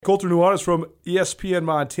Colter Nuanez from ESPN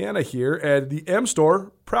Montana here, and the M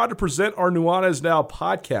Store, proud to present our Nuanez Now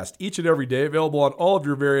podcast each and every day, available on all of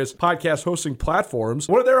your various podcast hosting platforms.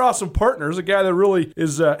 One of their awesome partners, a guy that really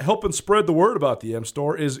is helping spread the word about the M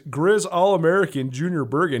Store, is Grizz All-American Junior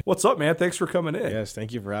Bergen. What's up, man? Thanks for coming in. Yes,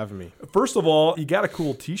 thank you for having me. First of all, you got a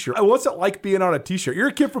cool t-shirt. What's it like being on a t-shirt? You're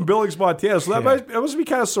a kid from Billings, Montana, so that must be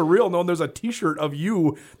kind of surreal knowing there's a t-shirt of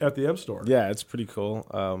you at the M Store. Yeah, it's pretty cool.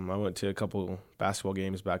 I went to a couple basketball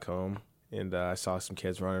games back home, and I saw some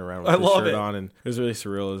kids running around with the shirt on, and it was really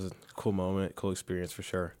surreal. It was a cool moment, cool experience for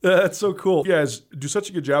sure. That's so cool. You guys do such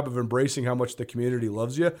a good job of embracing how much the community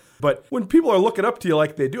loves you. But when people are looking up to you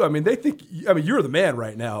like they do, they think, you're the man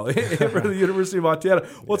right now for the University of Montana.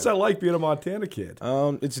 What's that like being a Montana kid?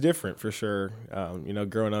 It's different for sure.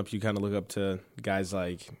 Growing up, you kind of look up to guys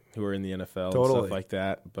like who are in the NFL and stuff like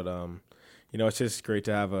that. But, it's just great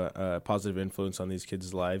to have a positive influence on these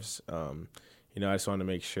kids' lives. I just want to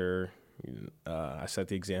make sure I set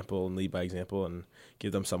the example and lead by example and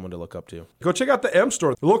give them someone to look up to. Go check out the M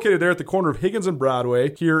Store. They're located there at the corner of Higgins and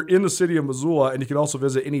Broadway here in the city of Missoula, and you can also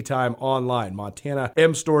visit anytime online,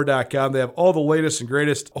 montanamstore.com. They have all the latest and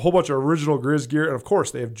greatest, a whole bunch of original Grizz gear, and of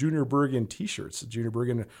course, they have Junior Bergen t-shirts. Junior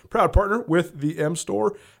Bergen, proud partner with the M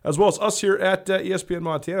Store, as well as us here at ESPN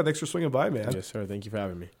Montana. Thanks for swinging by, man. Yes, sir. Thank you for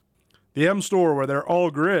having me. The M Store, where they're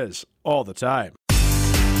all Grizz all the time.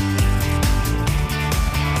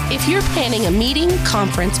 If you're planning a meeting,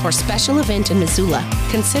 conference, or special event in Missoula,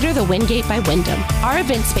 consider the Wingate by Wyndham. Our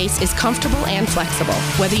event space is comfortable and flexible.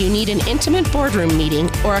 Whether you need an intimate boardroom meeting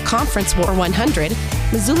or a conference for 100,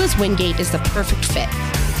 Missoula's Wingate is the perfect fit.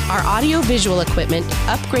 Our audio-visual equipment,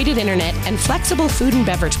 upgraded internet, and flexible food and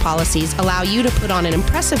beverage policies allow you to put on an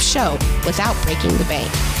impressive show without breaking the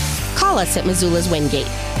bank. Call us at Missoula's Wingate,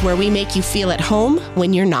 where we make you feel at home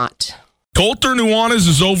when you're not. Colter Nuanez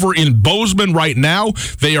is over in Bozeman right now.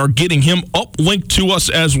 They are getting him uplinked to us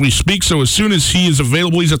as we speak. So as soon as he is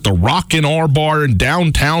available, he's at the Rockin' R Bar in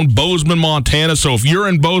downtown Bozeman, Montana. So if you're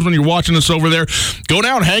in Bozeman, you're watching us over there, go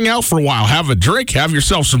down, hang out for a while, have a drink, have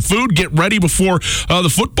yourself some food, get ready before the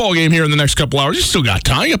football game here in the next couple hours. You still got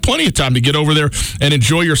time. You got plenty of time to get over there and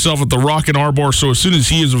enjoy yourself at the Rockin' R Bar. So as soon as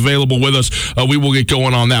he is available with us, we will get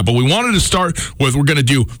going on that. But we wanted to start with, we're going to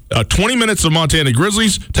do 20 minutes of Montana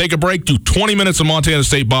Grizzlies, take a break, do 20 minutes of Montana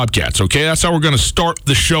State Bobcats, okay? That's how we're going to start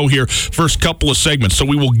the show here, first couple of segments. So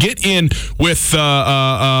we will get in with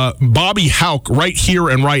Bobby Hauck right here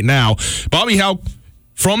and right now. Bobby Hauck,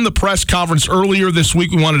 from the press conference earlier this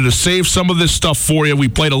week, we wanted to save some of this stuff for you. We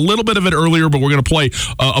played a little bit of it earlier, but we're going to play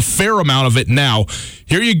a fair amount of it now.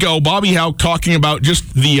 Here you go, Bobby Hauck talking about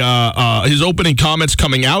just the his opening comments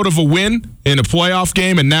coming out of a win in a playoff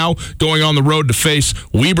game and now going on the road to face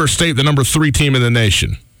Weber State, the number 3 team in the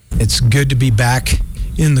nation. It's good to be back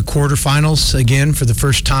in the quarterfinals again for the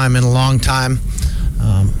first time in a long time.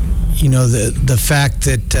 The fact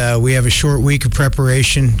that we have a short week of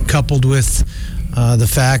preparation coupled with the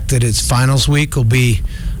fact that it's finals week will be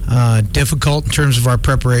difficult in terms of our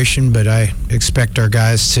preparation, but I expect our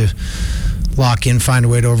guys to lock in, find a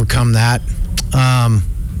way to overcome that.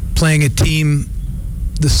 Playing a team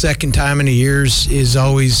the second time in a year is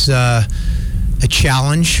always a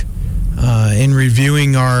challenge. In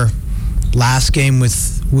reviewing our last game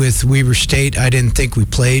with Weber State, I didn't think we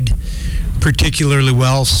played particularly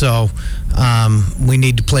well, so we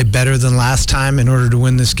need to play better than last time in order to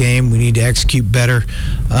win this game. We need to execute better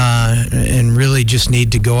and really just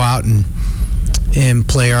need to go out and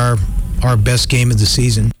play our best game of the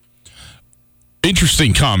season.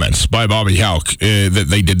 Interesting comments by Bobby Hauck that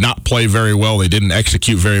they did not play very well. They didn't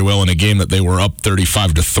execute very well in a game that they were up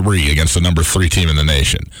 35-3 against the number 3 team in the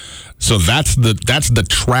nation. So that's the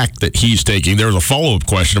track that he's taking. There was a follow-up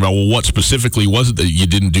question about, well, what specifically was it that you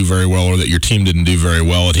didn't do very well or that your team didn't do very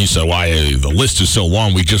well? And he said, the list is so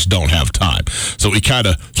long, we just don't have time. So he kind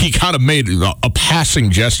of made a passing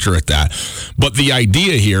gesture at that. But the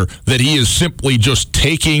idea here that he is simply just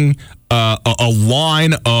taking a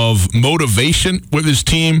line of motivation with his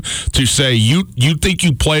team to say, you think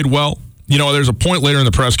you played well? There's a point later in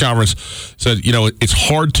the press conference said, it's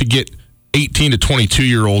hard to get 18 to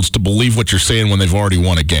 22-year-olds to believe what you're saying when they've already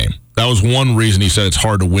won a game. That was one reason he said it's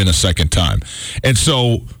hard to win a second time. And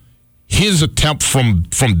so his attempt from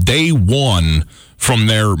day one, from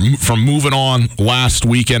moving on last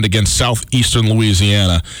weekend against Southeastern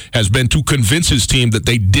Louisiana, has been to convince his team that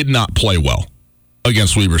they did not play well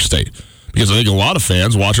against Weber State. Because I think a lot of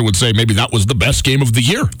fans watching would say maybe that was the best game of the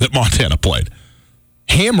year that Montana played.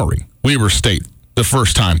 Hammering Weber State the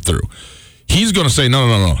first time through. He's going to say,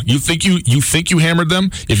 no. You think you hammered them?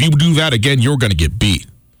 If you do that again, you're going to get beat.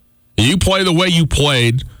 You play the way you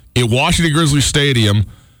played at Washington Grizzlies Stadium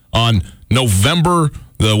on November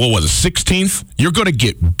the 16th, you're going to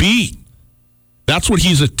get beat. That's what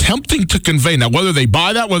he's attempting to convey. Now, whether they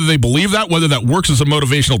buy that, whether they believe that, whether that works as a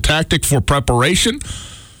motivational tactic for preparation,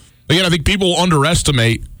 again, I think people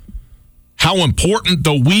underestimate how important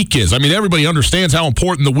the week is. I mean, everybody understands how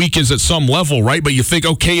important the week is at some level, right? But you think,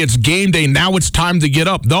 okay, it's game day. Now it's time to get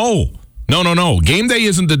up. No. Game day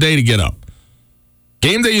isn't the day to get up.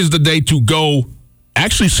 Game day is the day to go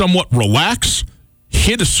actually somewhat relax,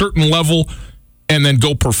 hit a certain level, and then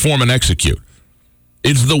go perform and execute.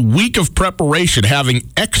 It's the week of preparation, having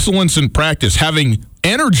excellence in practice, having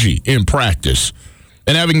energy in practice,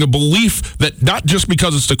 and having the belief that not just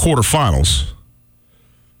because it's the quarterfinals,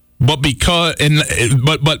 but because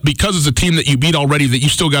it's a team that you beat already, that you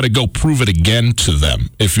still got to go prove it again to them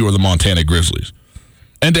if you are the Montana Grizzlies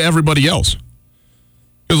and to everybody else.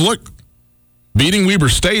 Because look, beating Weber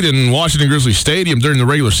State in Washington Grizzlies Stadium during the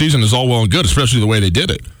regular season is all well and good, especially the way they did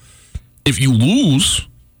it. If you lose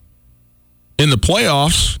in the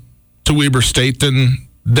playoffs to Weber State, then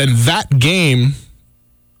that game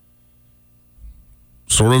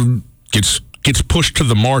sort of gets pushed to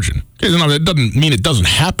the margin. It doesn't mean it doesn't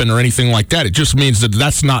happen or anything like that. It just means that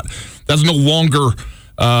that's no longer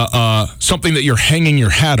something that you're hanging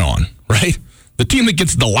your hat on, right? The team that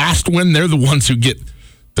gets the last win, they're the ones who get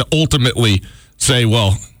to ultimately say,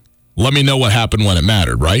 well, let me know what happened when it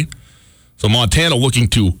mattered, right? So Montana looking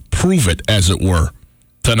to prove it, as it were,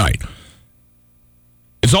 tonight.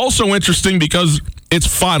 It's also interesting because it's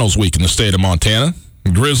finals week in the state of Montana.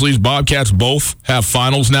 Grizzlies, Bobcats both have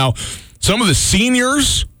finals. Now, some of the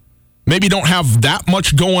seniors maybe don't have that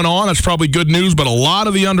much going on. That's probably good news, but a lot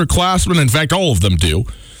of the underclassmen, in fact, all of them do.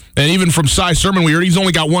 And even from Cy Sermon, we heard he's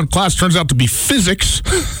only got one class. Turns out to be physics,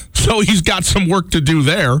 so he's got some work to do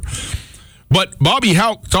there. But Bobby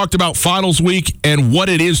Hauck talked about finals week and what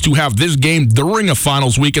it is to have this game during a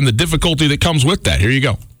finals week and the difficulty that comes with that. Here you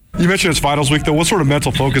go. You mentioned it's finals week, though. What sort of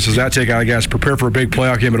mental focus does that take on, I guess, prepare for a big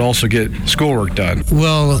playoff game but also get schoolwork done?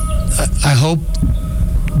 Well, I hope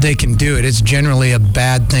they can do it. It's generally a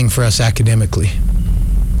bad thing for us academically.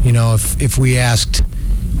 You know, if we asked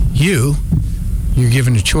you're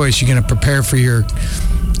given a choice, you're going to prepare for your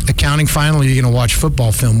accounting final or you're going to watch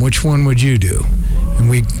football film, which one would you do? And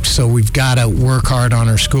we've got to work hard on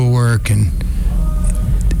our schoolwork, and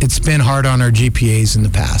it's been hard on our GPAs in the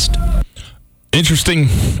past. Interesting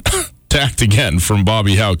tact again from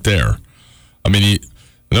Bobby Hauck there. I mean,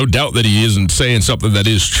 no doubt that he isn't saying something that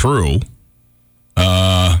is true.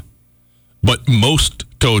 But most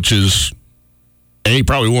coaches, A,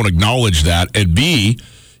 probably won't acknowledge that, and B,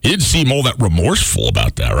 he didn't seem all that remorseful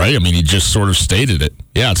about that, right? I mean, he just sort of stated it.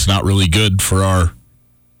 Yeah, it's not really good for our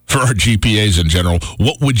GPAs in general.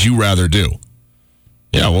 What would you rather do?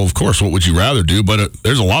 Yeah, well, of course, what would you rather do? But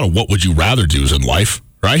there's a lot of what would you rather do's in life,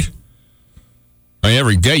 right? I mean,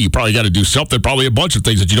 every day you probably got to do something, probably a bunch of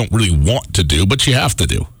things that you don't really want to do, but you have to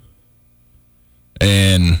do.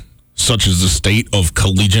 And such is the state of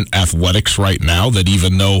collegiate athletics right now that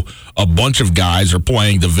even though a bunch of guys are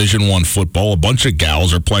playing Division I football, a bunch of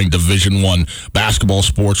gals are playing Division I basketball,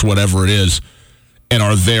 sports, whatever it is, and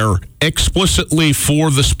are there explicitly for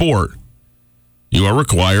the sport, you are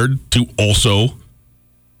required to also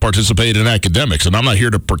participate in academics. And I'm not here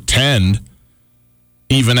to pretend,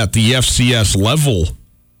 even at the FCS level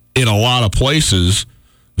in a lot of places,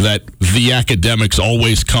 that the academics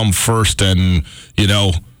always come first and, you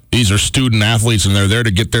know, these are student athletes and they're there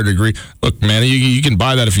to get their degree. Look, man, you can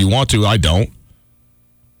buy that if you want to. I don't.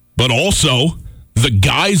 But also, the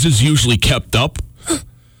guys is usually kept up.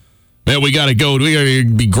 Man, we got to go. We got to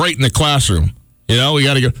be great in the classroom. You know, we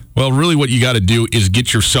got to go. Well, really what you got to do is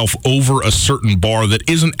get yourself over a certain bar that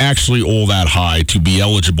isn't actually all that high to be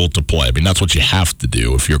eligible to play. I mean, that's what you have to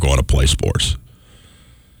do if you're going to play sports.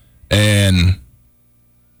 And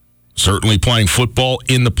certainly playing football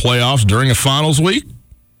in the playoffs during a finals week,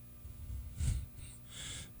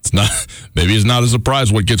 maybe it's not a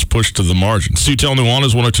surprise what gets pushed to the margin. Sutel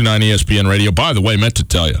Nuanez, 102.9 ESPN Radio. By the way, meant to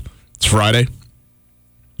tell you, it's Friday.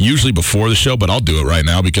 Usually before the show, but I'll do it right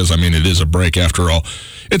now because, I mean, it is a break after all.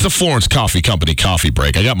 It's a Florence Coffee Company coffee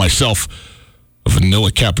break. I got myself a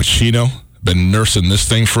vanilla cappuccino. Been nursing this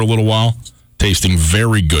thing for a little while. Tasting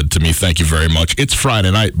very good to me. Thank you very much. It's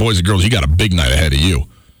Friday night. Boys and girls, you got a big night ahead of you.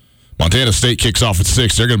 Montana State kicks off at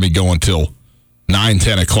 6. They're going to be going till 9,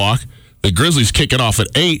 10 o'clock. The Grizzlies kicking off at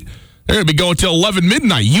 8. They're going to be going till 11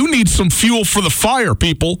 midnight. You need some fuel for the fire,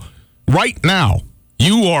 people. Right now,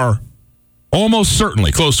 you are almost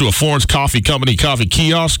certainly close to a Florence Coffee Company coffee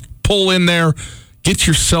kiosk. Pull in there. Get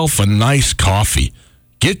yourself a nice coffee.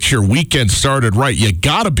 Get your weekend started right. You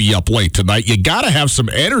got to be up late tonight. You got to have some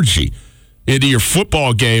energy into your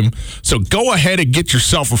football game. So go ahead and get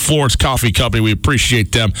yourself a Florence Coffee Company. We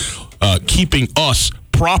appreciate them keeping us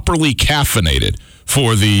properly caffeinated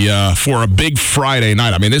for a big Friday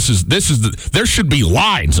night. I mean, there should be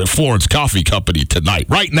lines at Florence Coffee Company tonight,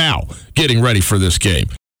 right now, getting ready for this game.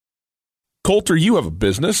 Colter, you have a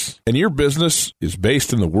business, and your business is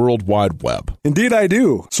based in the World Wide Web. Indeed, I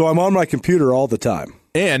do. So I'm on my computer all the time.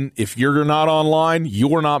 And if you're not online,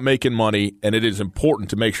 you're not making money, and it is important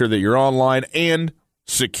to make sure that you're online and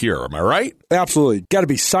secure. Am I right? Absolutely. Got to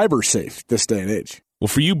be cyber safe this day and age. Well,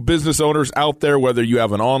 for you business owners out there, whether you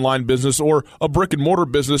have an online business or a brick-and-mortar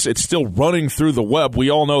business, it's still running through the web. We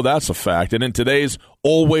all know that's a fact. And in today's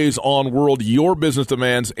always-on world, your business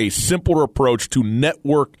demands a simpler approach to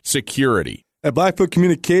network security. At Blackfoot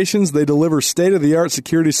Communications, they deliver state-of-the-art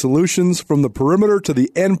security solutions from the perimeter to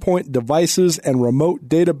the endpoint devices and remote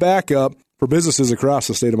data backup for businesses across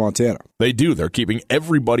the state of Montana. They do. They're keeping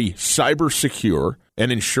everybody cyber secure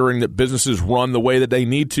and ensuring that businesses run the way that they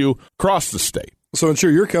need to across the state. So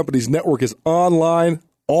ensure your company's network is online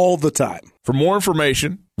all the time. For more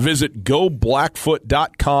information, visit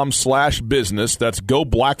goblackfoot.com/business. That's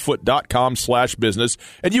goblackfoot.com/business.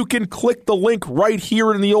 And you can click the link right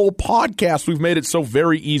here in the old podcast. We've made it so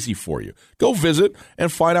very easy for you. Go visit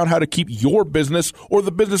and find out how to keep your business or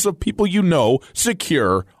the business of people you know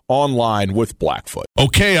secure online with Blackfoot.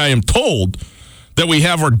 Okay, I am told that we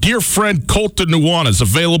have our dear friend Colter Nuanez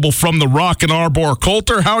available from the Rock and Arbor.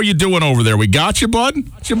 Colter, how are you doing over there? We got you, bud?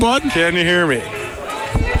 Can you hear me?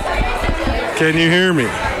 Can you hear me?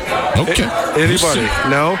 Okay. Anybody?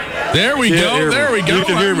 No? There we go. There we go. You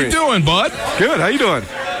can hear me. How you doing, bud? Good. How you doing?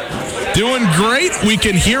 Doing great. We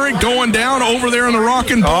can hear it going down over there in the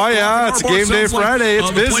Rock and Oh, yeah. It's game day Friday.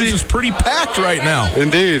 It's busy. The place is pretty packed right now.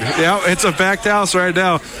 Indeed. Yeah, it's a packed house right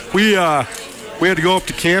now. We had to go up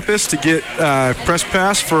to campus to get press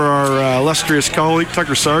pass for our illustrious colleague,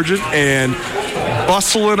 Tucker Sargent, and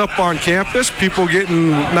bustling up on campus, people getting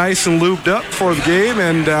nice and lubed up for the game,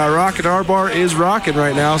 and Rock and Arbor is rocking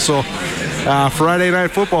right now. So Friday Night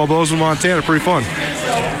Football, Bozeman, Montana, pretty fun.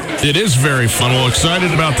 It is very fun. Well,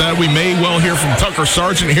 excited about that. We may well hear from Tucker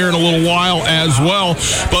Sargent here in a little while as well.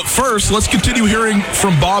 But first, let's continue hearing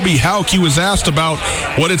from Bobby Hauck. He was asked about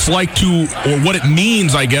what it's like to, or what it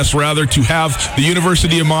means, I guess, rather, to have the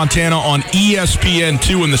University of Montana on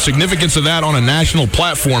ESPN2 and the significance of that on a national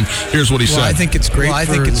platform. Here's what he said. I think it's great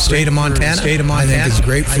for the state of Montana. I think it's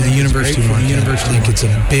great for the University of Montana. I think it's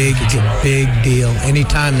a big deal.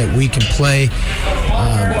 Anytime that we can play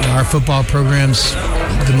our football programs,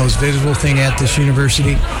 the most visible thing at this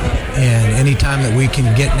university, and anytime that we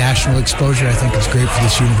can get national exposure, I think it's great for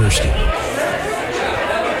this university.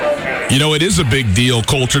 You know, it is a big deal,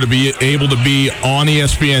 Colter, to be able to be on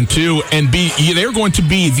ESPN2 and they're going to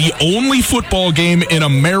be the only football game in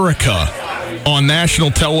America on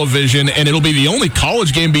national television, and it'll be the only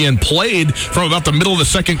college game being played from about the middle of the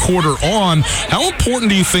second quarter on. How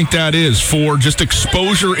important do you think that is for just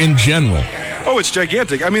exposure in general? Oh, it's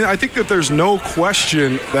gigantic. I mean, I think that there's no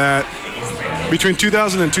question that between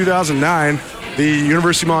 2000 and 2009, the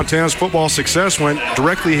University of Montana's football success went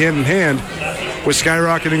directly hand in hand with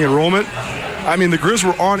skyrocketing enrollment. I mean, the Grizz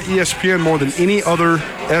were on ESPN more than any other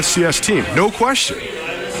FCS team, no question.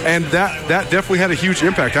 And that definitely had a huge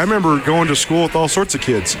impact. I remember going to school with all sorts of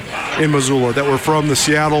kids in Missoula that were from the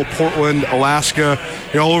Seattle, Portland, Alaska,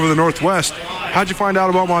 all over the Northwest. How'd you find out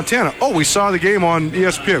about Montana? Oh, we saw the game on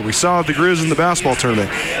ESPN. We saw the Grizz in the basketball tournament.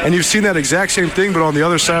 And you've seen that exact same thing, but on the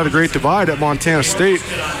other side of the Great Divide at Montana State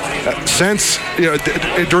since,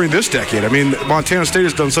 during this decade. I mean, Montana State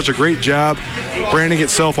has done such a great job branding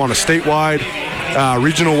itself on a statewide,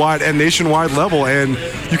 regional-wide, and nationwide level, and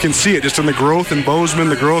you can see it just in the growth in Bozeman,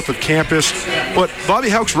 the growth of campus. But Bobby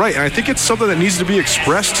Hauck's right, and I think it's something that needs to be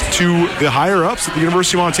expressed to the higher-ups at the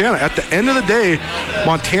University of Montana. At the end of the day,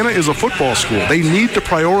 Montana is a football school. They need to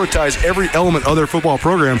prioritize every element of their football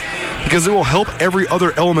program because it will help every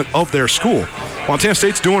other element of their school. Montana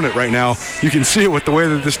State's doing it right now. You can see it with the way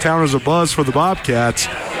that this town is abuzz for the Bobcats.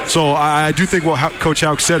 So I do think what Coach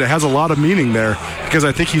Hauck said, it has a lot of meaning there because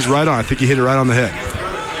I think he's right on. I think he hit it right on the head.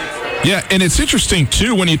 Yeah, and it's interesting,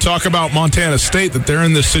 too, when you talk about Montana State, that they're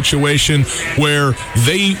in this situation where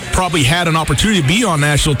they probably had an opportunity to be on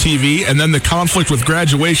national TV, and then the conflict with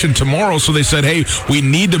graduation tomorrow, so they said, hey, we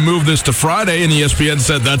need to move this to Friday, and ESPN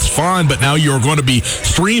said, that's fine, but now you're going to be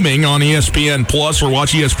streaming on ESPN Plus or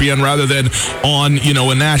watch ESPN rather than on,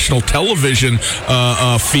 a national television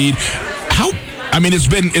feed. I mean, it's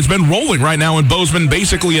been rolling right now in Bozeman,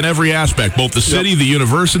 basically in every aspect, both the city, the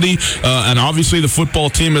university, and obviously the football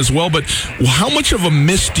team as well. But how much of a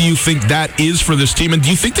miss do you think that is for this team? And do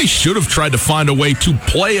you think they should have tried to find a way to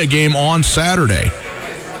play a game on Saturday?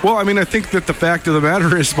 Well, I mean, I think that the fact of the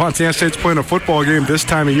matter is Montana State's playing a football game this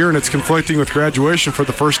time of year, and it's conflicting with graduation for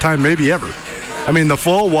the first time maybe ever. I mean, the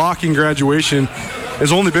fall walking graduation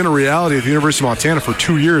has only been a reality at the University of Montana for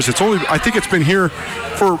 2 years. I think it's been here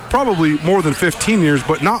for probably more than 15 years,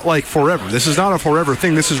 but not like forever. This is not a forever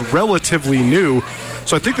thing. This is relatively new.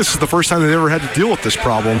 So I think this is the first time they've ever had to deal with this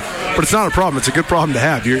problem. But it's not a problem. It's a good problem to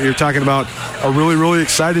have. You're talking about a really, really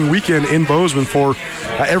exciting weekend in Bozeman for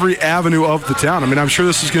every avenue of the town. I mean, I'm sure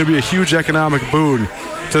this is going to be a huge economic boon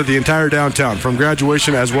to the entire downtown, from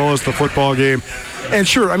graduation as well as the football game. And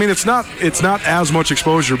sure, I mean, it's not as much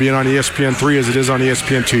exposure being on ESPN3 as it is on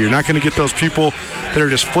ESPN2. You're not going to get those people that are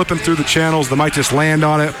just flipping through the channels that might just land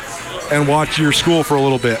on it and watch your school for a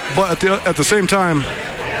little bit. But at the same time,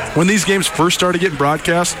 when these games first started getting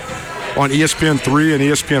broadcast on ESPN3 and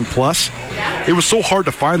ESPN Plus, it was so hard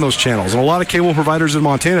to find those channels. And a lot of cable providers in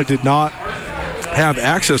Montana did not have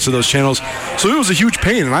access to those channels. So it was a huge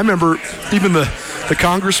pain. And I remember even the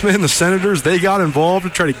congressmen, the senators, they got involved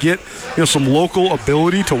to try to get some local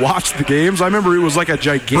ability to watch the games. I remember it was like a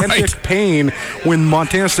gigantic pain when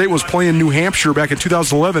Montana State was playing New Hampshire back in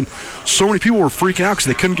 2011. So many people were freaking out because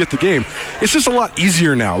they couldn't get the game. It's just a lot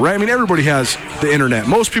easier now, right? I mean, everybody has the internet.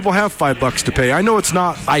 Most people have $5 to pay. I know it's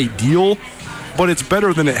not ideal, but it's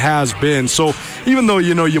better than it has been. So even though,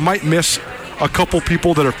 you might miss a couple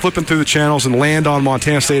people that are flipping through the channels and land on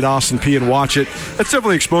Montana State Austin Peay and watch it, that's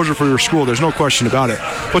definitely exposure for your school. There's no question about it.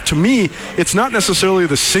 But to me, it's not necessarily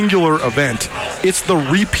the singular event. It's the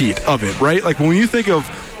repeat of it, right? Like when you think of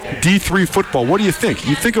D3 football, what do you think?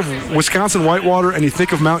 You think of Wisconsin Whitewater and you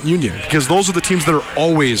think of Mount Union, because those are the teams that are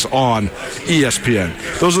always on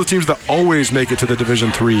ESPN. Those are the teams that always make it to the Division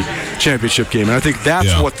III championship game. And I think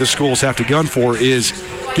that's what the schools have to gun for, is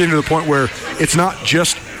getting to the point where it's not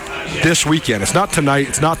just this weekend. It's not tonight.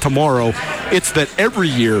 It's not tomorrow. It's that every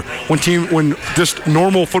year when just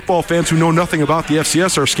normal football fans who know nothing about the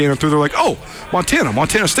FCS are scanning through, they're like, oh,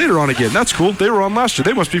 Montana State are on again. That's cool. They were on last year.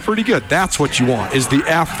 They must be pretty good. That's what you want, is the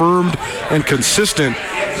affirmed and consistent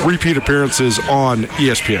repeat appearances on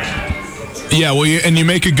ESPN. Yeah, well, and you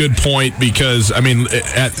make a good point, because, I mean,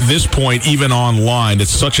 at this point, even online,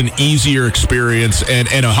 it's such an easier experience and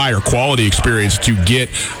a higher quality experience to get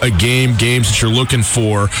games that you're looking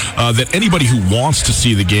for, that anybody who wants to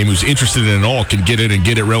see the game, who's interested in it all, can get it and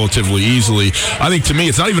get it relatively easily. I think, to me,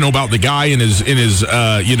 it's not even about the guy in his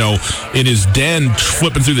den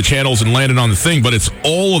flipping through the channels and landing on the thing, but it's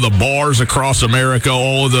all of the bars across America,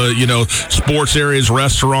 all of the, sports areas,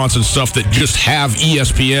 restaurants and stuff that just have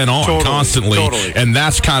ESPN on constantly. Totally. And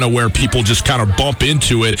that's kind of where people just kind of bump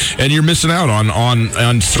into it, and you're missing out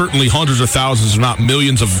on certainly hundreds of thousands, if not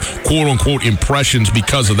millions, of quote-unquote impressions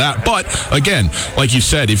because of that. But, again, like you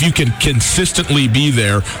said, if you can consistently be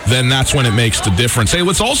there, then that's when it makes the difference. Hey,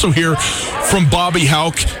 let's also hear from Bobby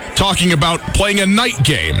Hauck talking about playing a night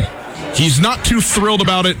game. He's not too thrilled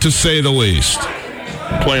about it, to say the least.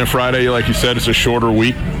 Playing Friday, like you said, it's a shorter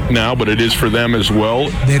week now, but it is for them as well.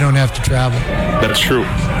 They don't have to travel. That's true.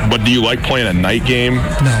 But do you like playing a night game?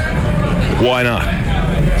 No. Why not?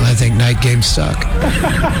 I think night games suck.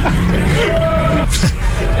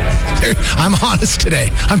 I'm honest today.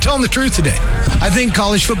 I'm telling the truth today. I think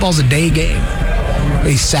college football's a day game,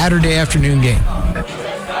 a Saturday afternoon game.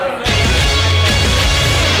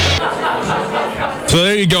 So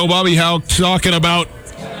there you go, Bobby Hauck talking about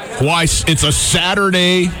why it's a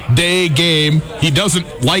Saturday day game. He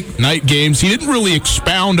doesn't like night games. He didn't really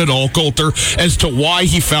expound at all, Coulter, as to why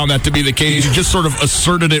he found that to be the case. He just sort of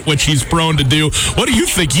asserted it, which he's prone to do. What do you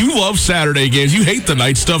think? You love Saturday games. You hate the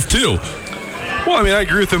night stuff, too. Well, I mean, I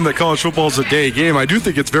agree with him that college football is a day game. I do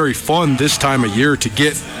think it's very fun this time of year to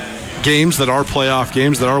get games that are playoff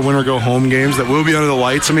games, that are winner-go-home games, that will be under the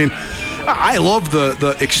lights. I mean, I love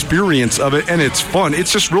the experience of it, and it's fun.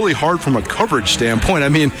 It's just really hard from a coverage standpoint. I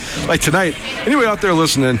mean, like tonight, anybody out there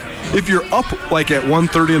listening, if you're up like at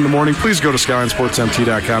 1:30 in the morning, please go to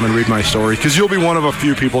SkylineSportsMT.com and read my story, because you'll be one of a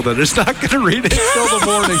few people that is not going to read it until the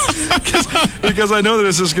morning, because I know that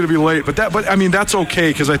this is going to be late. But I mean, that's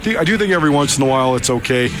okay, because I do think every once in a while it's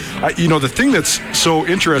okay. The thing that's so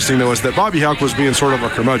interesting, though, is that Bobby Hauck was being sort of a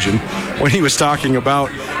curmudgeon when he was talking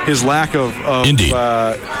about his lack of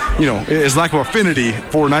his lack of affinity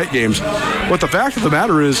for night games. But the fact of the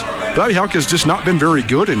matter is, Bobby Hauck has just not been very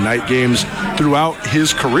good in night games throughout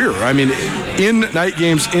his career. I mean, in night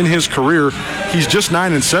games in his career, he's just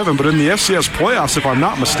 9-7, but in the FCS playoffs, if I'm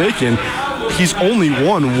not mistaken, he's only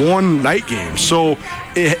won one night game. So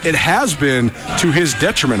it has been to his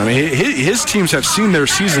detriment. I mean, his teams have seen their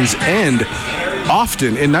seasons end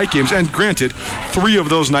often in night games, and granted, 3 of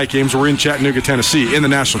those night games were in Chattanooga, Tennessee in the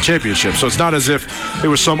national championship. So it's not as if it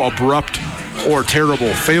was some abrupt or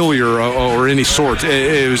terrible failure or any sort.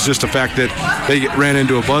 It was just a fact that they ran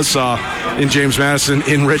into a buzzsaw in James Madison,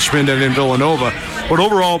 in Richmond, and in Villanova. But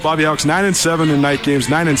overall, Bobby Hauck's 9-7 in night games,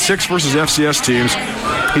 9-6 versus FCS teams.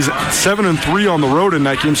 He's 7-3 on the road in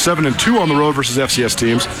night games, 7-2 on the road versus FCS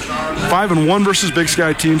teams, 5-1 versus Big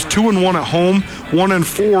Sky teams, 2-1 at home,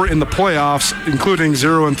 1-4 in the playoffs, including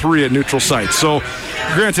 0-3 at neutral sites. So,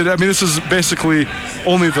 granted, I mean, this is basically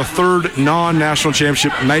only the 3rd non-national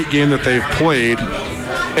championship night game that they've played,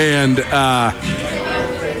 and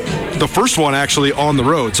the first one actually on the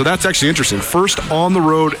road. So that's actually interesting. First on the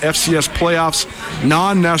road FCS playoffs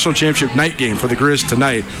non-national championship night game for the Grizz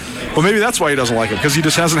tonight. But maybe that's why he doesn't like it, because he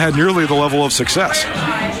just hasn't had nearly the level of success.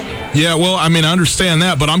 Yeah, well, I mean, I understand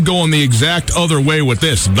that, but I'm going the exact other way with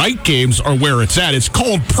this. Night games are where it's at. It's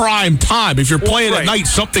called prime time. If you're playing at night,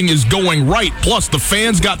 something is going right. Plus, the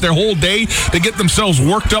fans got their whole day to get themselves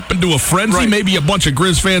worked up into a frenzy. Right. Maybe a bunch of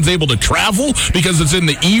Grizz fans able to travel because it's in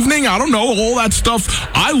the evening. I don't know, all that stuff.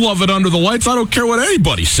 I love it under the lights. I don't care what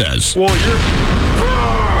anybody says. Well,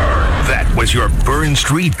 that was your Burn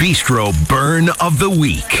Street Bistro Burn of the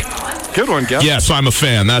Week. Good one, Jeff. Yes, I'm a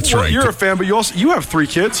fan. That's right. You're a fan, but you have 3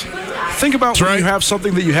 kids. Think about when you have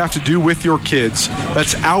something that you have to do with your kids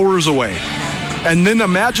that's hours away. And then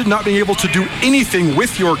imagine not being able to do anything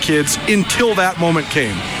with your kids until that moment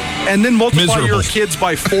came. And then multiply your kids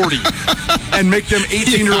by 40 and make them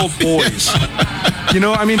 18-year-old boys. You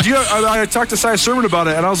know, I mean, I talked to Cy Sermon about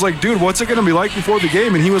it, and I was like, dude, what's it going to be like before the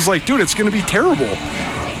game? And he was like, dude, it's going to be terrible.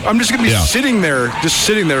 I'm just going to be sitting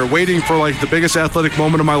there, waiting for, like, the biggest athletic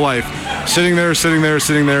moment of my life. Sitting there.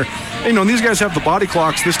 And, you know, these guys have the body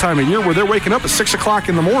clocks this time of year where they're waking up at 6 o'clock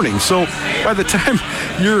in the morning. So by the time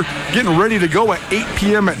you're getting ready to go at 8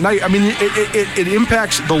 p.m. at night, I mean, it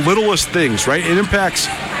impacts the littlest things, right? It impacts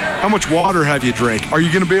how much water have you drank? Are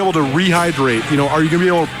you going to be able to rehydrate? You know, are you going to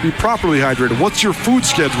be able to be properly hydrated? What's your food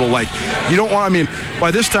schedule like? You don't want, I mean,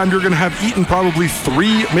 by this time you're going to have eaten probably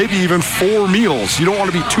 3, maybe even 4 meals. You don't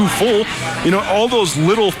want to be too full. You know, all those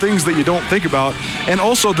little things that you don't think about. And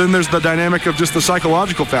also then there's the dynamic of just the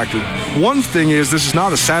psychological factor. One thing is this is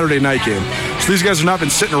not a Saturday night game. So these guys have not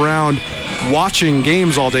been sitting around watching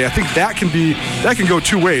games all day. I think that can go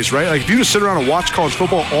 2 ways, right? Like if you just sit around and watch college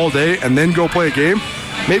football all day and then go play a game,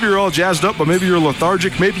 maybe you're all jazzed up, but maybe you're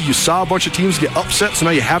lethargic. Maybe you saw a bunch of teams get upset, so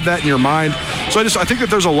now you have that in your mind. So I think that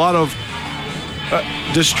there's a lot of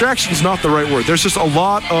distraction is not the right word. There's just a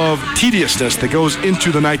lot of tediousness that goes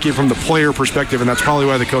into the night game from the player perspective, and that's probably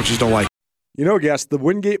why the coaches don't like it. You know, guys, the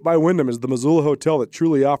Wingate by Wyndham is the Missoula hotel that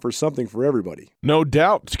truly offers something for everybody. No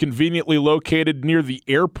doubt. It's conveniently located near the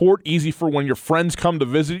airport, easy for when your friends come to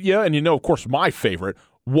visit you, and you know, of course, my favorite,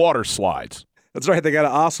 water slides. That's right. They got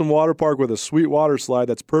an awesome water park with a sweet water slide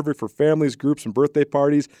that's perfect for families, groups, and birthday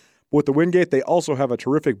parties. But with the Wingate, they also have a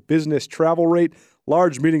terrific business travel rate,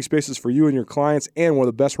 large meeting spaces for you and your clients, and one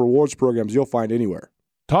of the best rewards programs you'll find anywhere.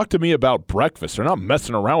 Talk to me about breakfast. They're not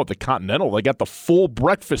messing around with the Continental. They got the full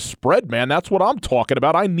breakfast spread, man. That's what I'm talking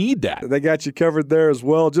about. I need that. They got you covered there as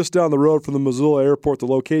well. Just down the road from the Missoula airport, the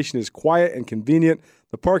location is quiet and convenient.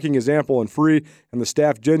 The parking is ample and free, and the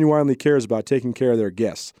staff genuinely cares about taking care of their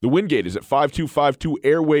guests. The Wingate is at 5252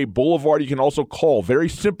 Airway Boulevard. You can also call. Very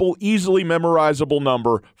simple, easily memorizable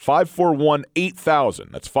number,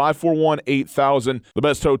 541-8000. That's 541-8000. The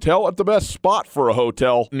best hotel at the best spot for a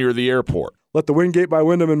hotel near the airport. Let the Wingate by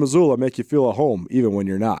Wyndham in Missoula make you feel at home, even when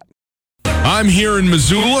you're not. I'm here in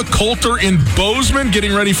Missoula, Coulter in Bozeman,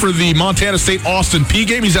 getting ready for the Montana State Austin Peay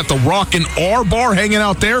game. He's at the Rockin' R Bar, hanging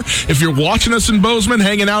out there. If you're watching us in Bozeman,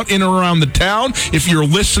 hanging out in and around the town, if you're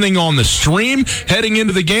listening on the stream, heading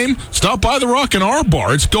into the game, stop by the Rockin' R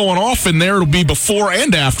Bar. It's going off in there. It'll be before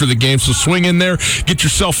and after the game, so swing in there, get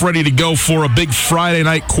yourself ready to go for a big Friday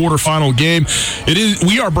night quarterfinal game.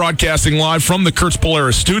 We are broadcasting live from the Kurtz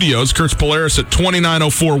Polaris studios. Kurtz Polaris at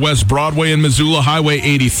 2904 West Broadway in Missoula, Highway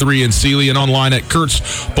 83 in Sealy, and online at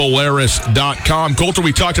kurtzpolaris.com. Coulter,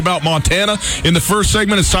 we talked about Montana in the first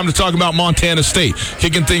segment. It's time to talk about Montana State,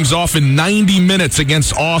 kicking things off in 90 minutes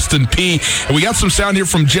against Austin Peay. And we got some sound here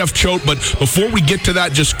from Jeff Choate, but before we get to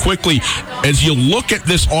that, just quickly, as you look at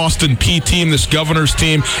this Austin Peay team, this Governor's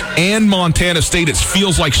team, and Montana State, it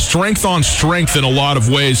feels like strength on strength in a lot of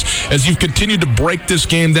ways. As you've continued to break this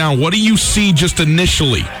game down, what do you see just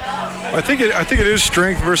initially? I think it is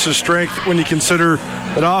strength versus strength when you consider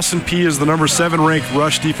that Austin Peay is the number 7 ranked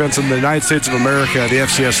rush defense in the United States of America at the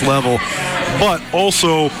FCS level, but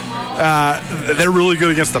also they're really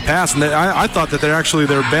good against the pass. And I thought that they're actually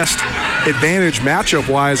their best advantage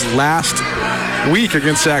matchup-wise last week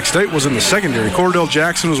against Sac State was in the secondary. Cordell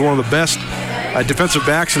Jackson was one of the best defensive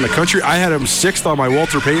backs in the country. I had him 6th on my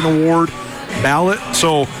Walter Payton Award ballot,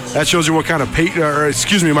 so that shows you what kind of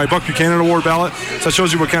my Buck Buchanan Award ballot. So that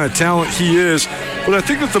shows you what kind of talent he is. But I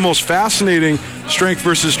think that the most fascinating strength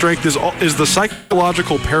versus strength is the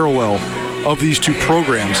psychological parallel of these two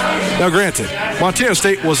programs. Now, granted, Montana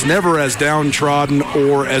State was never as downtrodden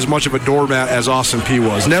or as much of a doormat as Austin Peay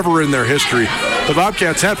was. Never in their history. The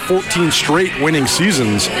Bobcats had 14 straight winning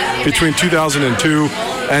seasons between 2002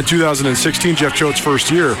 and 2016, Jeff Choate's first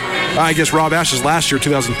year. I guess Rob Ash's last year,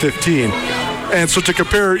 2015. And so to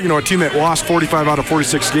compare, a team that lost 45 out of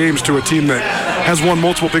 46 games to a team that has won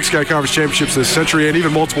multiple Big Sky Conference championships this century and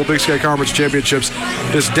even multiple Big Sky Conference championships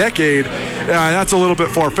this decade, that's a little bit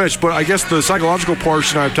far-fetched. But I guess the psychological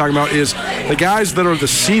portion I'm talking about is the guys that are the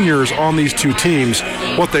seniors on these two teams,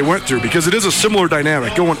 what they went through. Because it is a similar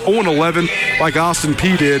dynamic. Going 0-11 like Austin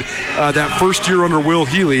Peay did that first year under Will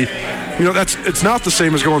Healy, it's not the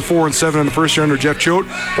same as going 4-7 in the first year under Jeff Choate,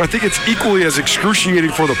 but I think it's equally as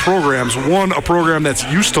excruciating for the programs. One, a program that's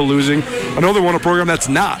used to losing, another one, a program that's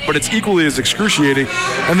not, but it's equally as excruciating.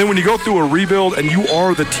 And then when you go through a rebuild and you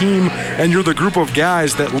are the team and you're the group of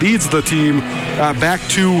guys that leads the team back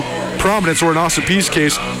to prominence, or in Austin Peay's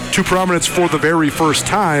case, to prominence for the very first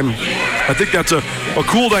time, I think that's a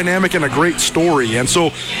cool dynamic and a great story. And so,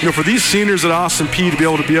 for these seniors at Austin Peay to be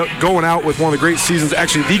able to be going out with one of the great seasons,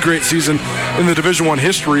 actually the great season in the Division I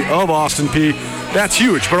history of Austin Peay, that's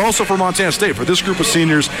huge. But also for Montana State, for this group of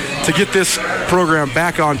seniors to get this program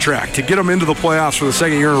back on track, to get them into the playoffs for the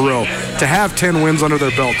second year in a row, to have 10 wins under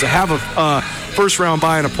their belt, to have a first-round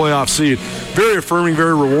bye and a playoff seed, very affirming,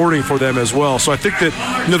 very rewarding for them as well. So I think that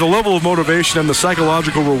the level of motivation and the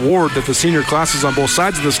psychological reward that the senior classes on both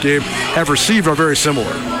sides of this game have received are very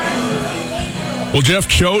similar. Well, Jeff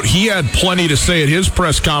Choate, he had plenty to say at his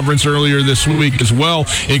press conference earlier this week as well,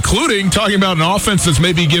 including talking about an offense that's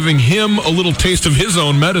maybe giving him a little taste of his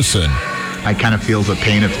own medicine. I kind of feel the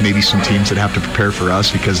pain of maybe some teams that have to prepare for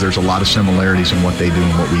us because there's a lot of similarities in what they do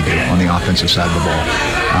and what we do on the offensive side of the ball.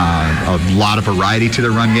 A lot of variety to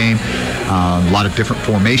their run game, a lot of different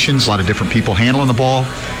formations, a lot of different people handling the ball,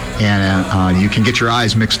 and you can get your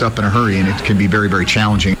eyes mixed up in a hurry, and it can be very, very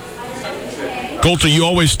challenging. Colter, you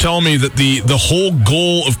always tell me that the whole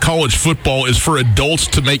goal of college football is for adults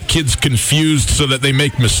to make kids confused so that they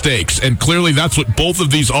make mistakes. And clearly that's what both of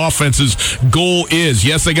these offenses' goal is.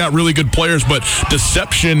 Yes, they got really good players, but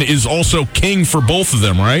deception is also king for both of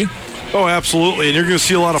them, right? Oh, absolutely. And you're going to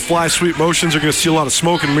see a lot of fly sweep motions. You're going to see a lot of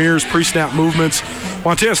smoke and mirrors, pre-snap movements.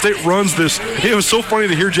 Montana State runs this. It was so funny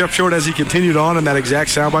to hear Jeff Choate as he continued on in that exact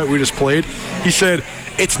soundbite we just played. He said,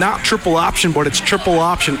 it's not triple option, but it's triple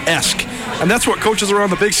option-esque. And that's what coaches around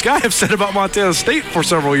the Big Sky have said about Montana State for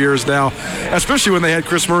several years now, especially when they had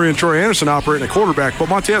Chris Murray and Troy Anderson operating at quarterback. But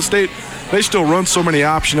Montana State, they still run so many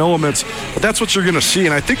option elements, but that's what you're going to see.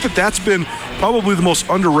 And I think that that's been probably the most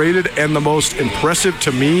underrated and the most impressive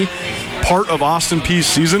to me part of Austin Peay's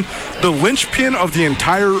season. The linchpin of the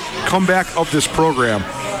entire comeback of this program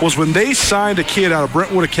was when they signed a kid out of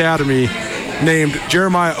Brentwood Academy named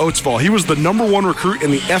Jeremiah Oatsvall. He was the #1 recruit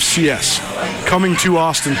in the FCS coming to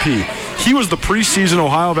Austin Peay. He was the preseason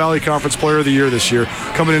Ohio Valley Conference Player of the Year this year,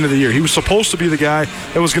 coming into the year. He was supposed to be the guy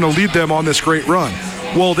that was going to lead them on this great run.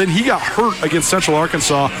 Well, then he got hurt against Central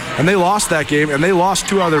Arkansas, and they lost that game, and they lost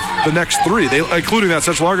 2 out of the next 3, including that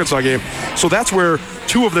Central Arkansas game. So that's where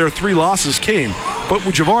 2 of their 3 losses came. But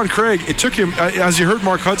with Javon Craig, it took him, as you heard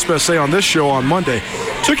Mark Hudspeth say on this show on Monday,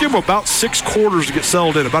 it took him about 6 quarters to get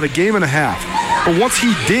settled in, about a game and a half. But once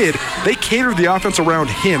he did, they catered the offense around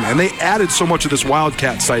him, and they added so much of this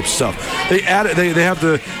Wildcat type stuff. They have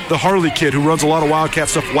the Harley kid who runs a lot of Wildcat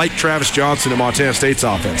stuff like Travis Johnson in Montana State's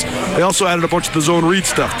offense. They also added a bunch of the zone read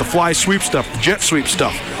stuff, the fly sweep stuff, the jet sweep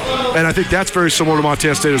stuff. And I think that's very similar to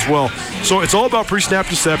Montana State as well. So it's all about pre-snap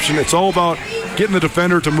deception. It's all about getting the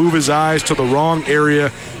defender to move his eyes to the wrong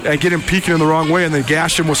area and get him peeking in the wrong way and then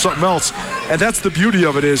gash him with something else. And that's the beauty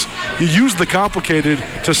of it, is you use the complicated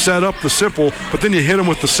to set up the simple, but then you hit him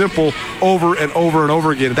with the simple over and over and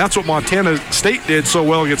over again. And that's what Montana State did so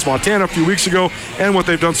well against Montana a few weeks ago, and what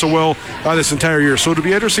they've done so well this entire year. So it'll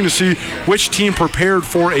be interesting to see which team prepared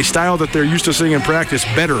for a style that they're used to seeing in practice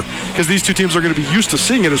better, because these two teams are going to be used to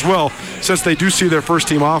seeing it as well, since they do see their first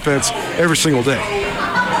team offense every single day.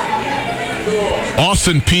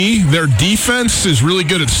 Austin Peay, their defense is really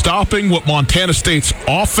good at stopping what Montana State's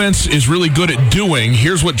offense is really good at doing.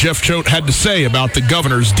 Here's what Jeff Choate had to say about the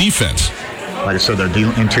Governor's defense. Like I said, their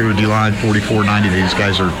interior D-line, 44-90. These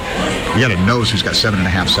guys are, you got to nose who's got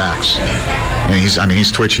 7.5 sacks. And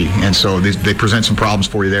he's twitchy. And so they present some problems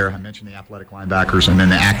for you there. I mentioned the athletic linebackers and then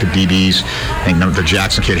the active DBs. I think the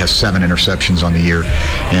Jackson kid has 7 interceptions on the year.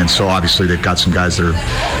 And so obviously they've got some guys that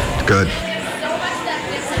are good.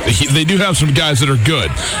 They do have some guys that are good.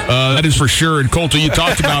 That is for sure. And Colter, you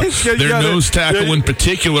talked about their nose tackle in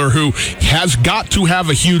particular, who has got to have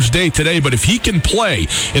a huge day today. But if he can play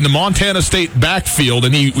in the Montana State backfield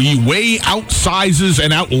and he way outsizes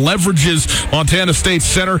and out-leverages Montana State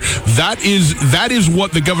center, that is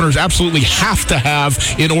what the Governors absolutely have to have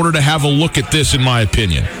in order to have a look at this, in my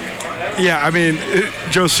opinion. Yeah, I mean,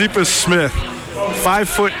 Josephus Smith,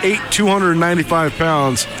 5'8", 295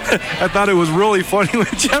 pounds. I thought it was really funny when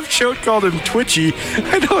Jeff Choate called him twitchy.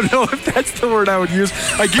 I don't know if that's the word I would use.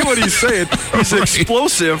 I get what he's saying. He's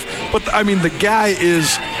explosive, but I mean, the guy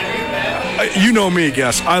is, you know me,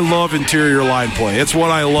 Gus. I love interior line play. It's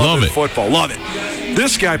what I love in football. Love it.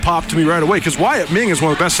 This guy popped to me right away because Wyatt Ming is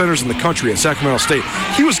one of the best centers in the country at Sacramento State.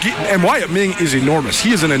 And Wyatt Ming is enormous.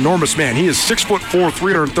 He is an enormous man. He is 6'4",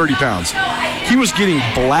 330 pounds. He was getting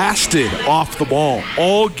blasted off the ball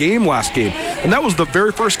all game last game. And that was the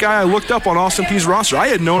very first guy I looked up on Austin Peay's roster. I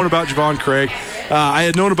had known about Javon Craig. I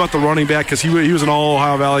had known about the running back because he was an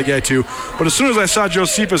all-Ohio Valley guy too. But as soon as I saw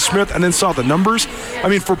Josephus Smith and then saw the numbers, I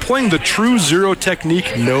mean, for playing the true zero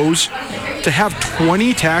technique nose, to have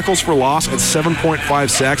 20 tackles for loss and 7.5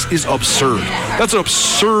 sacks is absurd. That's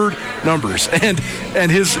absurd numbers. And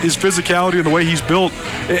his physicality and the way he's built,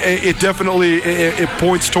 it definitely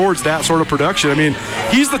points towards that sort of production. I mean,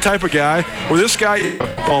 he's the type of guy where this guy is a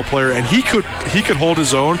football player and he could hold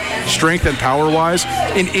his own strength and power-wise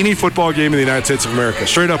in any football game in the United States of America.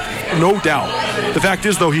 Straight up, no doubt. The fact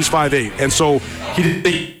is, though, he's 5'8", and so he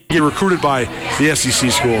didn't get recruited by the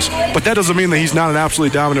SEC schools. But that doesn't mean that he's not an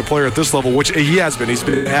absolutely dominant player at this level, which he has been. He's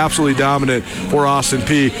been absolutely dominant for Austin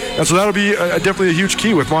Peay. And so that'll be definitely a huge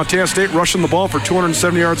key with Montana State rushing the ball for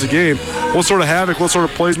 270 yards a game. What sort of havoc, what sort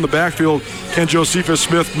of plays in the backfield can Josephus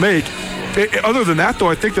Smith make? Other than that, though,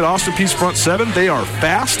 I think that Austin Peay's front seven, they are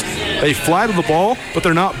fast, they fly to the ball, but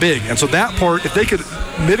they're not big. And so that part, if they could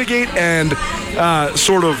mitigate and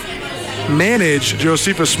sort of manage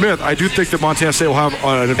Josephus Smith, I do think that Montana State will have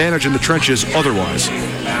an advantage in the trenches otherwise.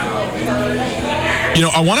 You know,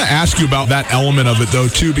 I want to ask you about that element of it, though,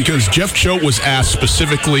 too, because Jeff Choate was asked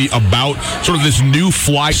specifically about sort of this new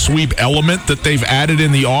fly sweep element that they've added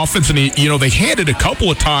in the offense. And, they handed a couple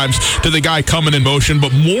of times to the guy coming in motion,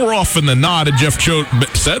 but more often than not, and Jeff Choate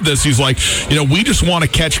said this, he's like, we just want to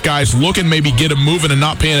catch guys looking, maybe get them moving and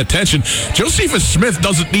not paying attention. Josephus Smith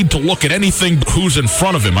doesn't need to look at anything who's in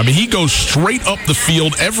front of him. I mean, he goes straight up the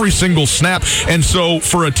field every single snap. And so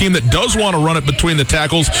for a team that does want to run it between the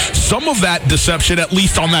tackles, some of that deception, at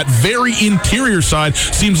least on that very interior side,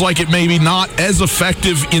 seems like it may be not as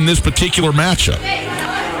effective in this particular matchup.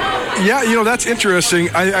 Yeah, that's interesting.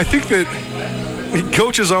 I think that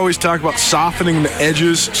coaches always talk about softening the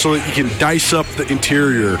edges so that you can dice up the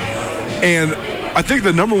interior. And I think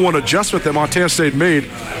the number one adjustment that Montana State made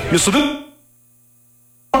is so the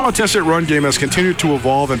Montana State run game has continued to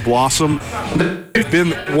evolve and blossom. They've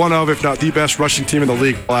been one of, if not the best rushing team in the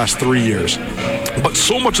league the last 3 years. But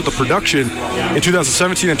so much of the production in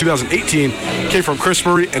 2017 and 2018 came from Chris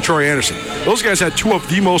Murray and Troy Anderson. Those guys had two of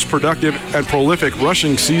the most productive and prolific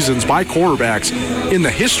rushing seasons by quarterbacks in the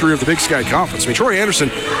history of the Big Sky Conference. I mean, Troy Anderson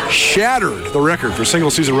shattered the record for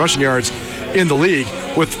single-season rushing yards in the league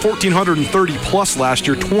with 1,430-plus last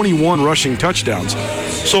year, 21 rushing touchdowns.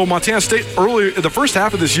 So Montana State, early the first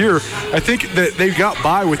half of this year, I think that they got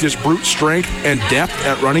by with just brute strength and depth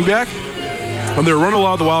at running back. And they were running a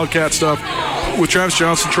lot of the Wildcat stuff with Travis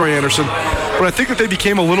Johnson, Troy Anderson. But I think that they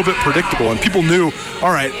became a little bit predictable, and people knew,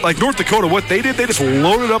 all right, like North Dakota, what they did, they just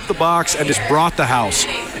loaded up the box and just brought the house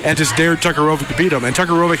and just dared Tucker Rovig to beat them. And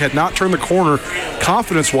Tucker Rovig had not turned the corner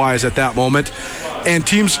confidence-wise at that moment. And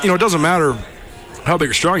teams, it doesn't matter how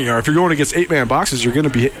big or strong you are. If you're going against 8-man boxes, you're going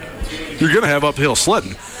to have uphill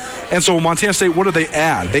sledding. And so Montana State, what did they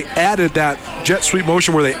add? They added that jet sweep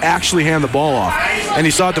motion where they actually hand the ball off. And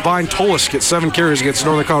you saw Divine Tolis get 7 carries against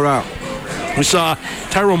Northern Colorado. We saw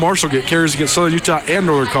Tyrone Marshall get carries against Southern Utah and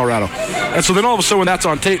Northern Colorado. And so then all of a sudden when that's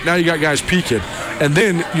on tape, now you got guys peeking. And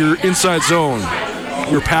then your inside zone,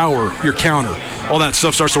 your power, your counter, all that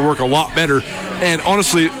stuff starts to work a lot better. And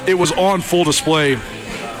honestly, it was on full display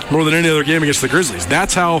more than any other game against the Grizzlies.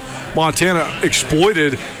 That's how Montana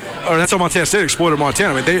exploited, or that's how Montana State exploited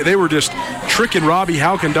Montana. I mean, they were just tricking Robbie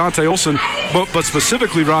Houck and Dante Olson, but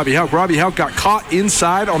specifically Robbie Houck. Robbie Houck got caught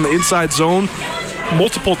inside on the inside zone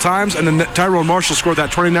multiple times, and then Tyrone Marshall scored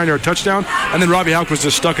that 29-yard touchdown, and then Robbie Houck was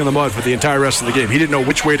just stuck in the mud for the entire rest of the game. He didn't know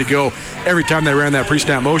which way to go every time they ran that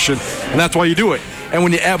pre-snap motion, and that's why you do it. And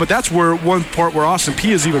when you add, but that's where one part where Austin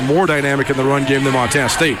Peay is even more dynamic in the run game than Montana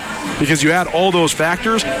State, because you add all those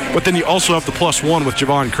factors, but then you also have the +1 with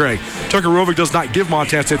Javon Craig. Tucker Rovig does not give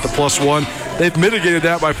Montana State the +1. They've mitigated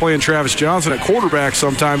that by playing Travis Johnson at quarterback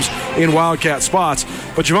sometimes in Wildcat spots.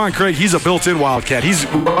 But Javon Craig, he's a built-in Wildcat. He's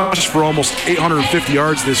rushed for almost 850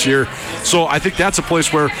 yards this year. So I think that's a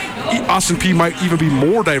place where Austin Peay might even be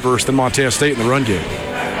more diverse than Montana State in the run game.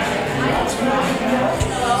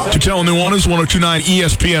 Tutel Nuanez, 102.9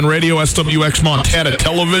 ESPN Radio, SWX Montana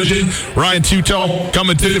Television. Ryan Tutel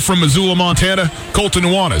coming to you from Missoula, Montana. Colton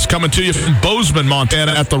Nuanez coming to you from Bozeman,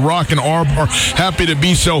 Montana at the Rock and R-Bar. Happy to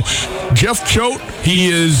be so. Jeff Choate, he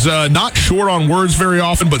is not short on words very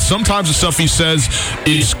often, but sometimes the stuff he says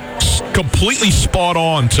is completely spot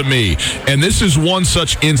on to me, and this is one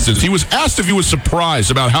such instance. He was asked if he was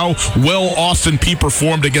surprised about how well Austin Peay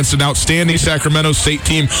performed against an outstanding Sacramento State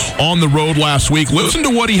team on the road last week. Listen to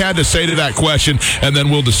what he had to say to that question, and then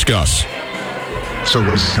we'll discuss. So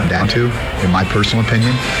what does it come down to, in my personal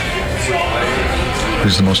opinion?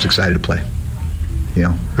 Who's the most excited to play? You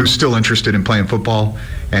know, who's still interested in playing football,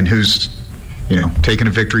 and who's, you know, taking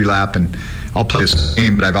a victory lap, and I'll play this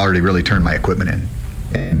game, but I've already really turned my equipment in.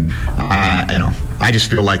 And you know, I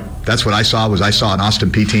just feel like that's what I saw an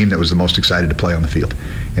Austin Peay team that was the most excited to play on the field,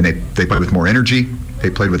 and they played with more energy, they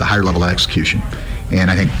played with a higher level of execution,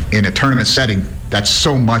 and I think in a tournament setting, that's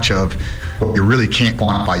so much of what you really can't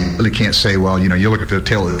quantify. You really can't say, well, you know, you look at the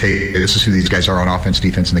tail of the tape, this is who these guys are on offense,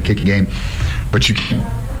 defense, and the kicking game, but you can't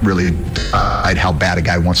really decide how bad a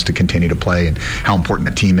guy wants to continue to play and how important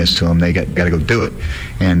the team is to him. They got to go do it.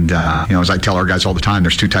 And, you know, as I tell our guys all the time,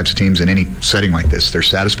 there's two types of teams in any setting like this. There's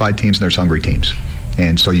satisfied teams and there's hungry teams.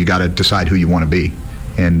 And so you got to decide who you want to be.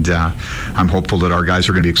 And I'm hopeful that our guys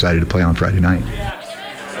are going to be excited to play on Friday night.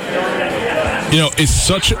 You know, it's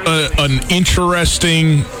such an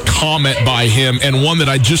interesting comment by him, and one that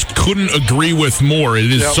I just couldn't agree with more. It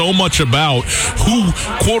is so much about who,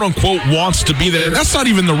 quote-unquote, wants to be there. That's not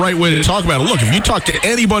even the right way to talk about it. Look, if you talk to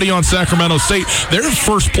anybody on Sacramento State, their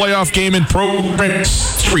first playoff game in program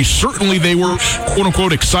history, certainly they were,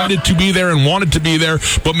 quote-unquote, excited to be there and wanted to be there,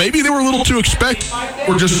 but maybe they were a little too expectant.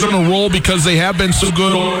 We're just going to roll because they have been so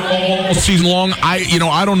good all season long.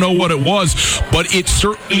 I don't know what it was, but it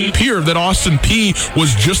certainly appeared that Austin Peay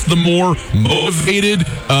was just the more motivated,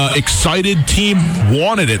 excited team,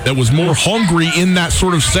 wanted it, that was more hungry in that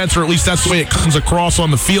sort of sense, or at least that's the way it comes across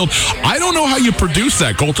on the field. I don't know how you produce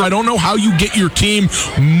that, Colter. I don't know how you get your team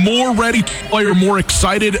more ready to play or more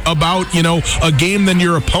excited about, you know, a game than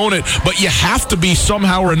your opponent, but you have to be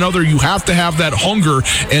somehow or another. You have to have that hunger,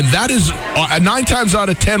 and that is 9 times out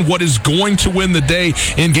of 10 what is going to win the day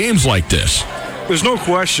in games like this. There's no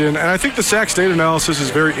question, and I think the Sac State analysis is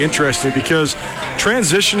very interesting because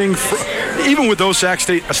transitioning, even with those, Sac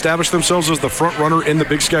State established themselves as the front runner in the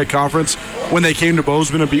Big Sky Conference when they came to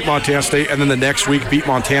Bozeman and beat Montana State, and then the next week beat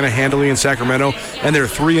Montana handily in Sacramento, and they're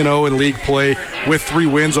 3-0 in league play with 3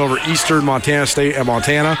 wins over Eastern, Montana State, and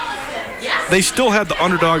Montana. They still had the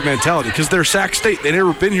underdog mentality because they're Sac State. They've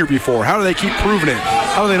never been here before. How do they keep proving it?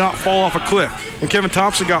 How do they not fall off a cliff? And Kevin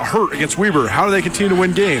Thompson got hurt against Weber. How do they continue to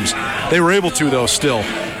win games? They were able to, though, still.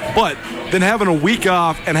 But then having a week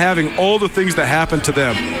off and having all the things that happened to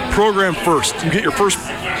them, program first. You get your first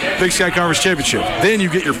Big Sky Conference championship. Then you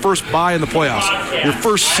get your first bye in the playoffs, your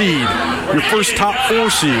first seed, your first top 4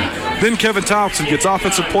 seed. Then Kevin Thompson gets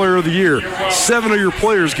Offensive Player of the Year. 7 of your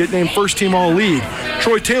players get named First Team All-League.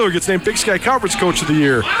 Troy Taylor gets named Big Sky Conference Coach of the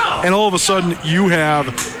Year. And all of a sudden, you have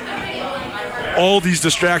all these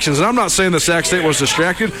distractions. And I'm not saying that Sac State was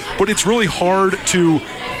distracted, but it's really hard to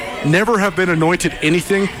never have been anointed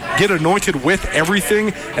anything, get anointed with everything,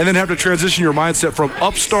 and then have to transition your mindset from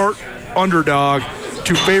upstart underdog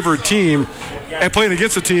to favored team and playing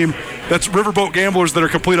against a team that's Riverboat Gamblers that are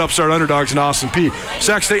complete upstart underdogs in Austin Peay.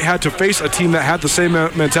 Sac State had to face a team that had the same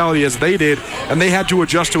mentality as they did, and they had to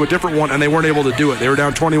adjust to a different one, and they weren't able to do it. They were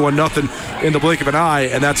down 21-0 in the blink of an eye,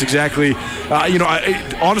 and that's exactly,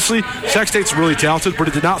 honestly, Sac State's really talented, but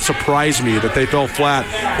it did not surprise me that they fell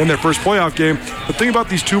flat in their first playoff game. The thing about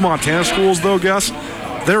these 2 Montana schools, though, Gus,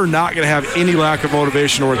 they're not going to have any lack of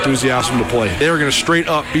motivation or enthusiasm to play. They're going to straight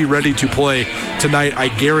up be ready to play tonight. I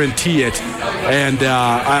guarantee it. And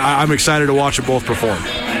I'm excited to watch them both perform.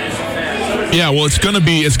 Yeah, well, it's going to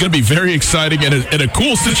be very exciting and a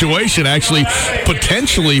cool situation, actually,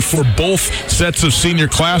 potentially for both sets of senior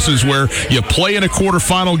classes, where you play in a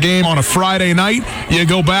quarterfinal game on a Friday night, you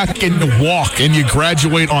go back and you walk and you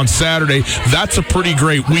graduate on Saturday. That's a pretty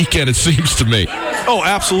great weekend, it seems to me. Oh,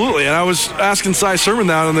 absolutely. And I was asking Cy Sermon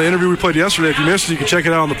that in the interview we played yesterday. If you missed it, you can check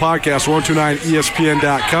it out on the podcast,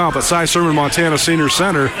 1029ESPN.com. But Cy Sermon, Montana Senior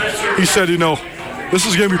Center, he said, this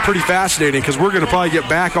is going to be pretty fascinating because we're going to probably get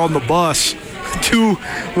back on the bus to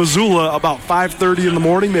Missoula about 5:30 in the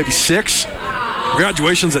morning, maybe 6.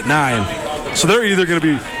 Graduation's at 9. So they're either going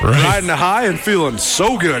to be riding a high and feeling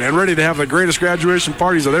so good and ready to have the greatest graduation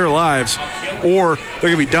parties of their lives, or they're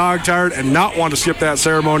going to be dog tired and not want to skip that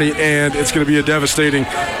ceremony, and it's going to be a devastating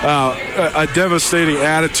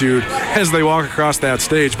attitude as they walk across that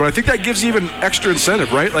stage. But I think that gives even extra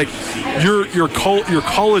incentive, right? Like your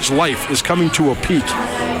college life is coming to a peak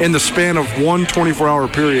in the span of one 24-hour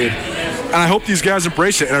period, and I hope these guys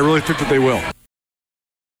embrace it, and I really think that they will.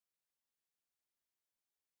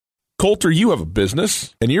 Colter, you have a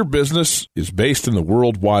business, and your business is based in the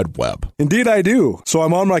World Wide Web. Indeed, I do. So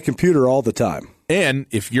I'm on my computer all the time. And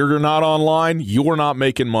if you're not online, you're not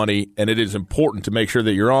making money, and it is important to make sure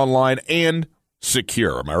that you're online and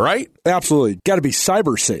secure. Am I right? Absolutely. Got to be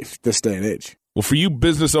cyber safe this day and age. Well, for you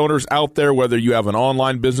business owners out there, whether you have an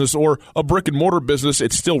online business or a brick-and-mortar business,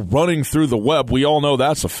 it's still running through the web. We all know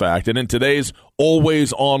that's a fact. And in today's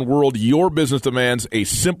always-on world, your business demands a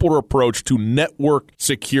simpler approach to network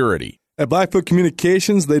security. At Blackfoot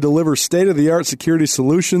Communications, they deliver state-of-the-art security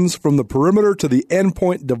solutions from the perimeter to the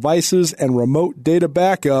endpoint devices and remote data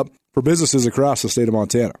backup for businesses across the state of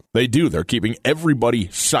Montana. They do. They're keeping everybody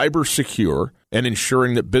cyber secure and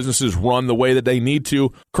ensuring that businesses run the way that they need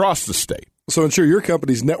to across the state. So ensure your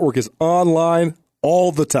company's network is online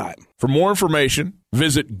all the time. For more information,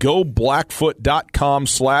 visit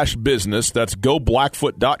goblackfoot.com/business. That's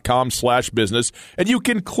goblackfoot.com/business. And you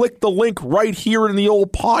can click the link right here in the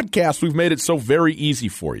old podcast. We've made it so very easy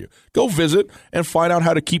for you. Go visit and find out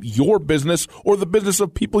how to keep your business or the business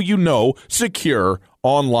of people you know secure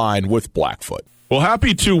online with Blackfoot. Well,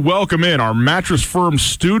 happy to welcome in our Mattress Firm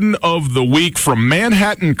Student of the Week from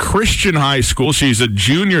Manhattan Christian High School. She's a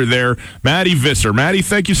junior there, Maddie Visser. Maddie,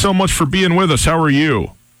 thank you so much for being with us. How are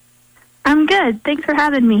you? I'm good. Thanks for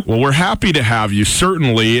having me. Well, we're happy to have you,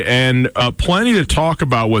 certainly, and plenty to talk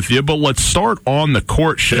about with you, but let's start on the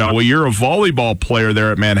court, shall we? You're a volleyball player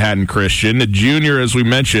there at Manhattan Christian, a junior, as we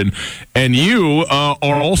mentioned, and you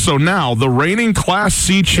are also now the reigning Class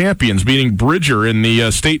C champions, beating Bridger in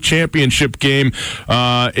the state championship game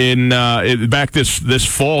back this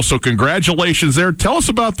fall, so congratulations there. Tell us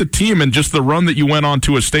about the team and just the run that you went on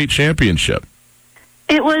to a state championship.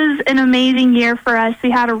 It was an amazing year for us.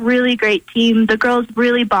 We had a really great team. The girls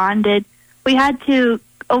really bonded. We had to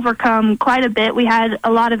overcome quite a bit. We had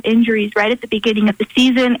a lot of injuries right at the beginning of the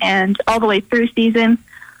season and all the way through season.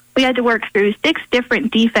 We had to work through 6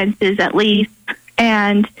 different defenses at least,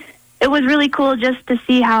 and it was really cool just to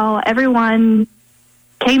see how everyone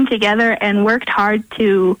came together and worked hard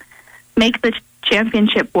to make the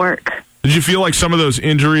championship work. Did you feel like some of those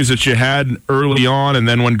injuries that you had early on, and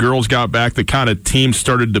then when girls got back, the kind of team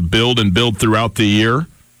started to build throughout the year?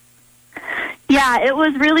 Yeah, it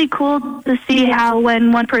was really cool to see how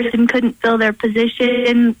when one person couldn't fill their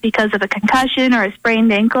position because of a concussion or a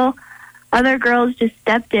sprained ankle, other girls just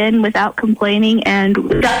stepped in without complaining, and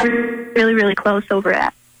we got really, really close over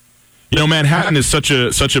that. You know, Manhattan is such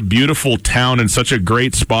a beautiful town and such a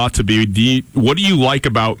great spot to be. What do you like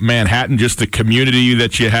about Manhattan, just the community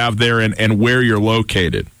that you have there and where you're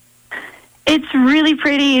located? It's really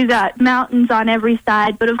pretty. You got mountains on every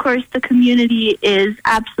side, but of course the community is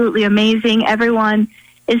absolutely amazing. Everyone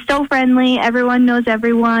is so friendly. Everyone knows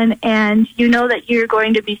everyone, and you know that you're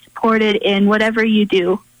going to be supported in whatever you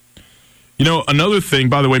do. You know, another thing,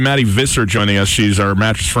 by the way, Maddie Visser joining us. She's our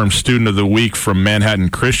Mattress Firm Student of the Week from Manhattan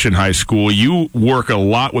Christian High School. You work a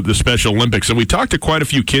lot with the Special Olympics, and we talked to quite a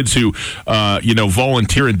few kids who,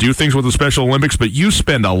 volunteer and do things with the Special Olympics, but you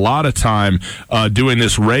spend a lot of time doing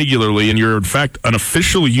this regularly, and you're, in fact, an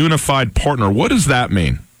official unified partner. What does that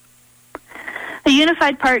mean? A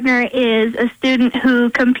unified partner is a student who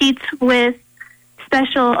competes with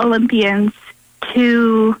Special Olympians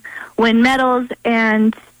to win medals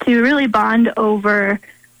and to really bond over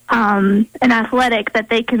an athletic that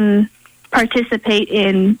they can participate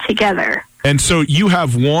in together. And so you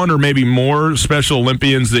have one or maybe more Special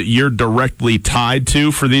Olympians that you're directly tied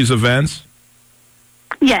to for these events?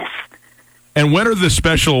 Yes. And when are the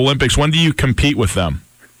Special Olympics? When do you compete with them?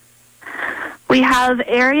 We have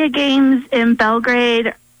area games in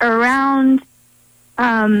Belgrade around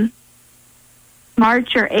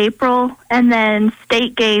March or April, and then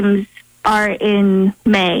state games are in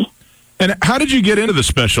May. And how did you get into the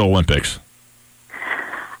Special Olympics?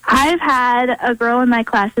 I've had a girl in my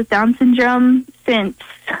class with Down syndrome since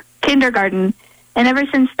kindergarten, and ever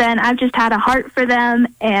since then, I've just had a heart for them,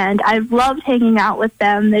 and I've loved hanging out with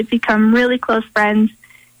them. They've become really close friends.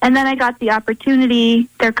 And then I got the opportunity.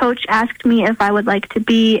 Their coach asked me if I would like to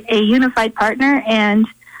be a unified partner, and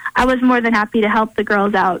I was more than happy to help the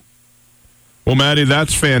girls out. Well, Maddie,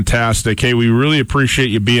 that's fantastic. Hey, we really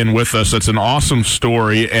appreciate you being with us. That's an awesome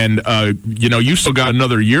story. And, you still got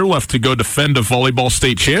another year left to go defend a volleyball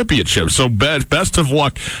state championship. So best of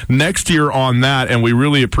luck next year on that. And we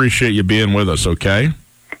really appreciate you being with us, okay?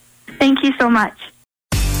 Thank you so much.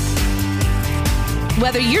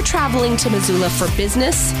 Whether you're traveling to Missoula for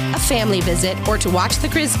business, a family visit, or to watch the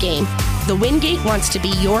Grizz game, the Wingate wants to be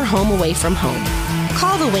your home away from home.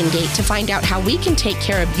 Call the Wingate to find out how we can take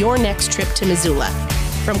care of your next trip to Missoula.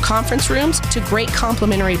 From conference rooms to great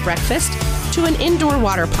complimentary breakfast to an indoor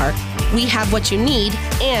water park, we have what you need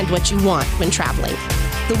and what you want when traveling.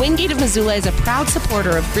 The Wingate of Missoula is a proud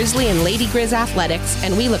supporter of Grizzly and Lady Grizz athletics,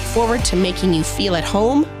 and we look forward to making you feel at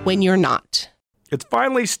home when you're not. It's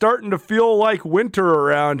finally starting to feel like winter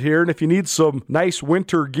around here, and if you need some nice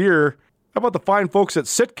winter gear, how about the fine folks at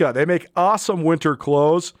Sitka? They make awesome winter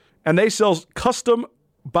clothes, and they sell custom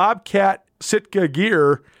Bobcat Sitka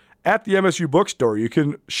gear at the MSU Bookstore. You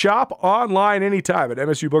can shop online anytime at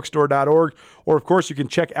msubookstore.org, or of course you can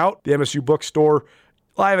check out the MSU Bookstore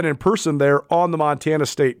live and in person there on the Montana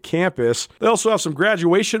State campus. They also have some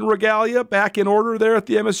graduation regalia back in order there at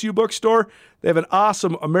the MSU Bookstore. They have an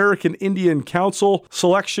awesome American Indian Council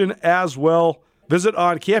selection as well. Visit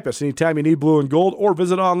on campus anytime you need blue and gold, or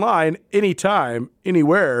visit online anytime,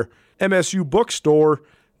 anywhere,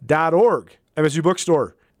 msubookstore.org. MSU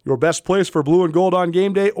Bookstore, your best place for blue and gold on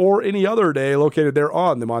game day or any other day, located there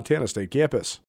on the Montana State campus.